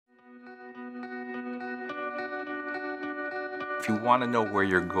If you want to know where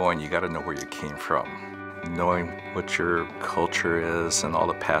you're going, you got to know where you came from. Knowing what your culture is and all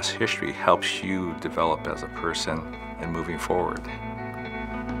the past history helps you develop as a person and moving forward.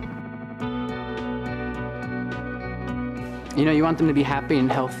 You know, you want them to be happy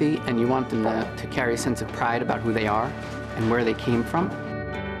and healthy, and you want them to carry a sense of pride about who they are and where they came from.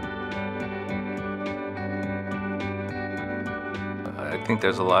 I think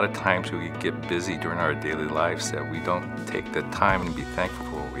there's a lot of times we get busy during our daily lives that we don't take the time and be thankful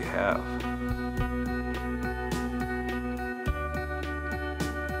for what we have.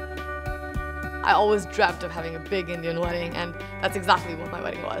 I always dreamt of having a big Indian wedding, and that's exactly what my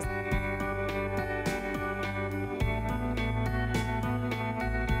wedding was.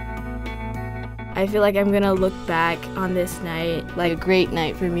 I feel like I'm gonna look back on this night like a great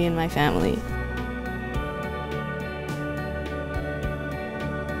night for me and my family.